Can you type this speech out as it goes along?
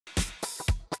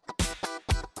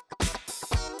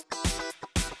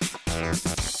From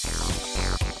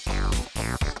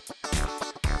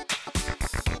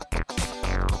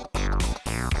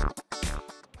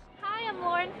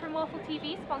Waffle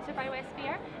TV, sponsored by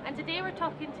Westbeer, and today we're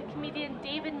talking to comedian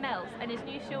David Mills and his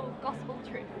new show Gospel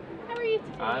Truth. How are you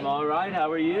today? I'm alright,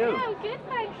 how are you? Yeah, I'm good,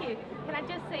 thank you. Can I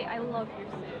just say I love your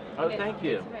suit? Oh, thank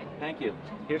you. Thank you.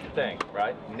 Here's the thing,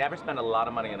 right? Never spend a lot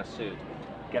of money on a suit.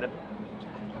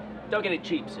 Don't get a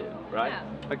cheap suit, right? Yeah.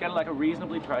 But get like a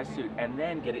reasonably priced suit and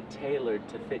then get it tailored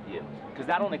to fit you. Because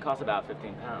that only costs about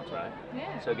 15 pounds, right?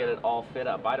 Yeah. So get it all fit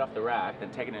up, buy it off the rack,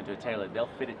 then take it into a tailor. They'll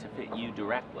fit it to fit you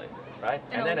directly, right?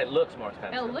 And then it looks more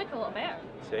expensive. It'll look a little better.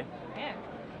 See? Yeah.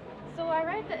 So I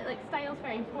read that like style's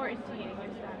very important to you in your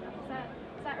stand-up.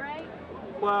 Is that right?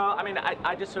 Well, I mean,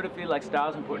 I just sort of feel like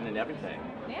style's important in everything.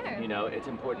 Yeah. You know, it's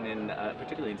important in,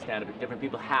 particularly in stand-up, different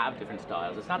people have different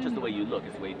styles. It's not just the way you look,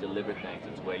 it's the way you deliver things,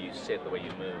 it's the way you sit, the way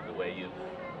you move, the way you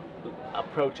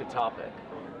approach a topic,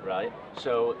 right?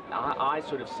 So I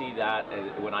sort of see that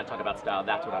when I talk about style,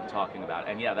 that's what I'm talking about.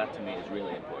 And yeah, that to me is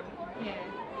really important. Yeah.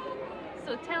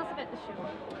 So tell us about the show.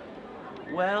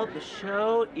 Well, the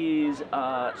show is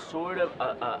sort of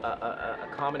a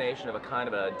combination of a kind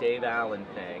of a Dave Allen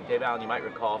thing. Dave Allen, you might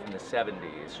recall from the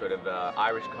 70s, sort of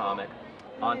Irish comic.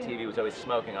 On TV, was always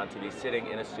smoking on TV, sitting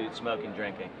in a suit, smoking,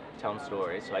 drinking, telling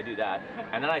stories. So I do that.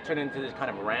 And then I turn into this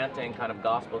kind of ranting, kind of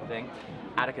gospel thing.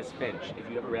 Atticus Finch, if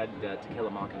you ever read To Kill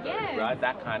a Mockingbird, right?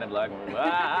 That kind of like,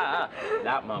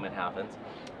 that moment happens.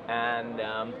 And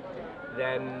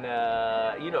then,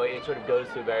 you know, it sort of goes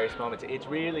through various moments. It's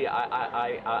really,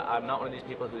 I'm not one of these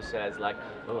people who says like,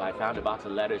 oh, I found a box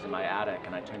of letters in my attic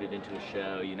and I turned it into a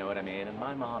show, you know what I mean? And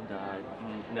my mom died.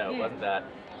 No, it wasn't that.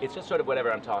 It's just sort of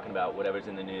whatever I'm talking about, whatever's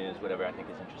in the news, whatever I think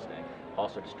is interesting, all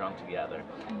sort of strung together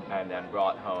and then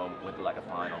brought home with like a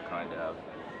final kind of,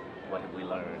 what have we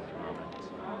learned moment.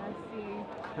 I see.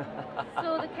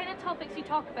 So the kind of topics you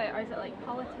talk about, is it like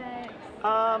politics?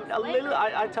 A little.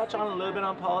 I touch on a little bit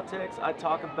on politics. I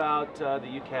talk about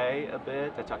the UK a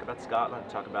bit. I talk about Scotland.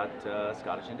 I talk about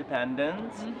Scottish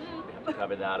independence. We have to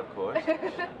cover that, of course.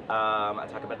 I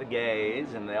talk about the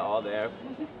gays and they're all there.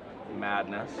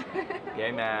 Madness,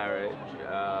 gay marriage,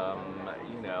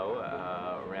 you know,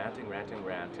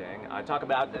 ranting. I talk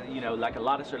about, you know, like a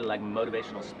lot of sort of like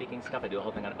motivational speaking stuff. I do a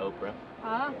whole thing on Oprah.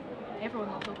 Ah, everyone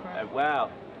loves Oprah.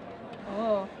 Well,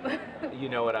 oh. You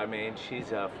know what I mean.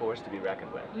 She's a force to be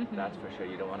reckoned with. That's for sure.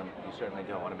 You certainly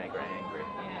don't want to make her angry.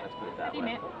 Yeah. Let's put it that way. Have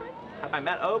you met Oprah? Have I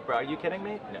met Oprah? Are you kidding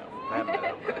me? No, I haven't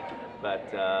met Oprah.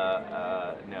 But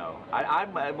no,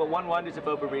 well, one wonders if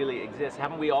Oprah really exists.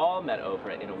 Haven't we all met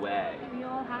Oprah in a way? We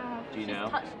all have. Do you know?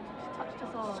 She's touched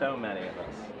us all. So many of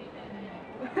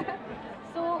us.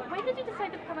 So when did you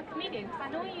decide to become a comedian? Because I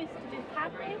know you used to do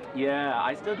cabaret. Yeah,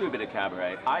 I still do a bit of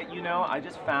cabaret. I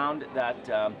just found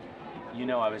that. You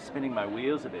know, I was spinning my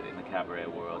wheels a bit in the cabaret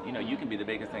world. You know, you can be the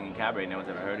biggest thing in cabaret, no one's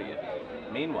ever heard of you.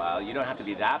 Meanwhile, you don't have to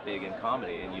be that big in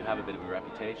comedy and you have a bit of a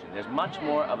reputation. There's much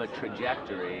more of a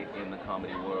trajectory in the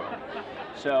comedy world.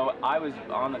 So I was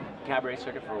on the cabaret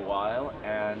circuit for a while,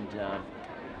 and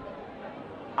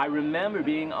I remember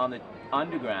being on the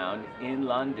Underground in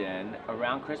London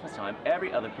around Christmas time.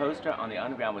 Every other poster on the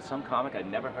Underground was some comic I'd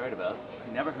never heard of,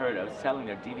 selling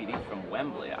their DVD from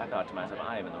Wembley. I thought to myself,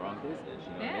 I am in the wrong business,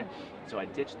 you know what I mean? So I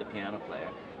ditched the piano player,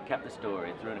 kept the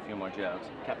story, threw in a few more jokes,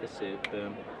 kept the suit,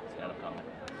 boom, stand-up comic.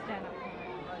 Stand-up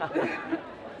comic.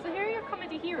 So who are your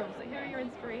comedy heroes? Who are your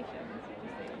inspirations, would you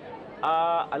say?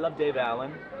 I love Dave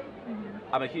Allen.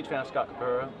 I'm a huge fan of Scott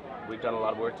Capurro. We've done a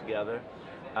lot of work together.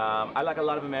 I like a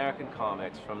lot of American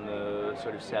comics from the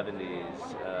sort of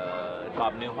 70s.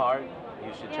 Bob Newhart,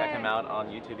 you should check him out on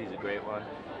YouTube, he's a great one.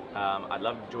 I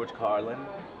love George Carlin,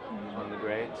 one of the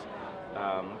greats.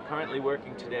 Currently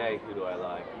working today, who do I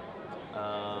like?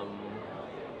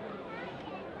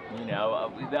 You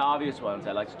know, the obvious ones.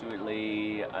 I like Stuart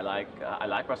Lee, I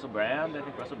like Russell Brand. I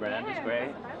think Russell Brand is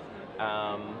great.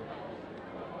 I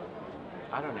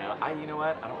don't know, you know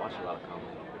what? I don't watch a lot of comedy.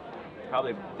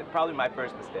 Probably my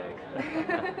first mistake.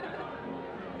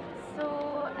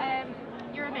 So,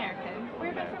 you're American.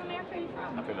 Where from America are you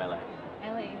from? I'm from LA.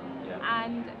 LA. Yeah.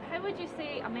 And how would you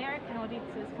say American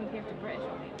audiences compare to British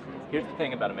audiences? Here's the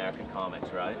thing about American comics,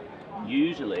 right?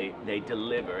 Usually they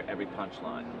deliver every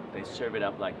punchline. They serve it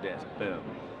up like this, boom.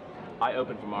 I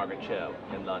opened for Margaret Cho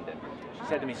in London. She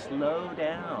said to me, slow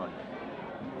down.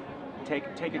 Take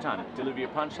your time. Deliver your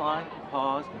punchline,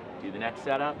 pause, do the next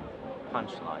setup,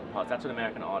 punchline, pause. That's what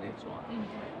American audiences want.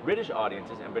 British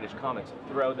audiences and British comics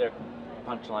throw their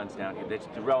punchlines down here. They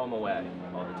just throw them away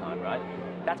all the time, right?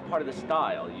 That's part of the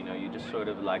style, you know. You just sort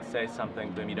of like say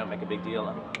something, boom, you don't make a big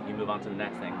deal, you move on to the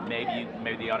next thing. Maybe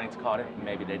the audience caught it,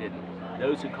 maybe they didn't.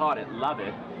 those who caught it love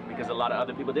it because a lot of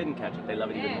other people didn't catch it. They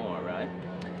love it even more, right?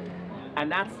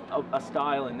 And that's a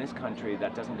style in this country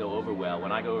that doesn't go over well.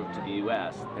 When I go over to the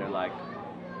US, they're like,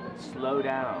 slow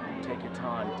down, take your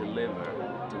time, deliver,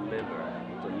 deliver,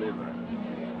 deliver.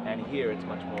 And here it's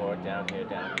much more down here,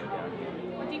 down here, down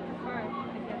here. What do you prefer?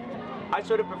 I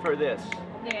sort of prefer this.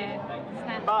 Yeah,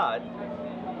 snap. But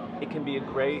it can be a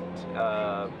great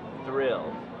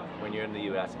thrill when you're in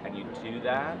the US and you do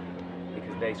that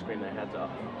because they scream their heads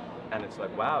off. And it's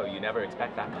like, wow, you never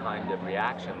expect that kind of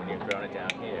reaction when you're throwing it down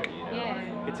here, you know?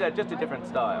 Yeah. It's just a different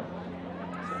style.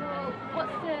 So,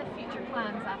 what's the future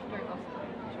plans after Gospel?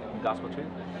 Gospel Tree?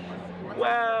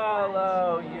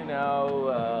 Well, you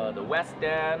know, the West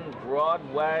End,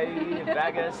 Broadway,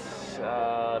 Vegas,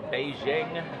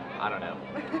 Beijing. I don't know.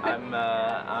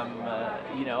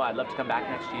 You know, I'd love to come back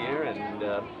next year, and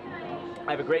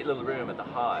I have a great little room at the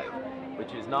Hive,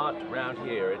 which is not around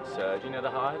here. It's, do you know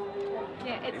the Hive?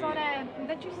 Yeah, it's on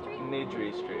Midry Street?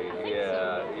 Midry Street, I think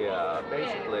yeah, so. yeah.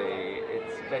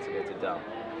 Basically, it's a dump.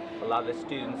 A lot of the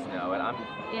students know it.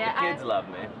 The kids love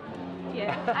me.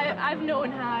 Yeah, I've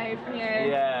known Hive. Yeah.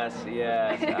 Yes,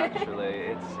 yes.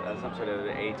 Actually, it's some sort of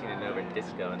 18 and over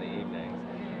disco in the evenings.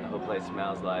 The whole place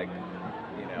smells like,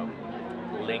 you know,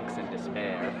 Lynx and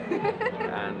despair.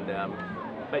 And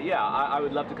but yeah, I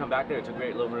would love to come back there. It's a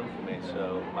great little room for me.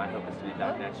 So my hope is to be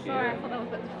back next year. Sorry, I thought that was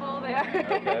a bit full there.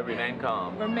 Okay, remain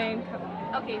calm. Remain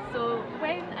calm. Okay, so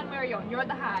when and where are you on? You're at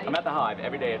the Hive. I'm at the Hive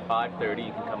every day at 5:30.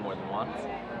 You can come more than once,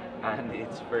 and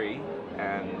it's free.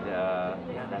 And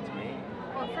yeah, that's me.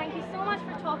 Well, thank you so much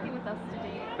for talking with us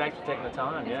today. Thanks for taking the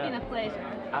time. It's been a pleasure.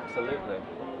 Absolutely.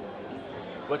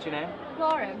 What's your name?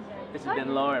 Lauren. This has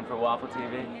been Lauren for Waffle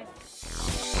TV.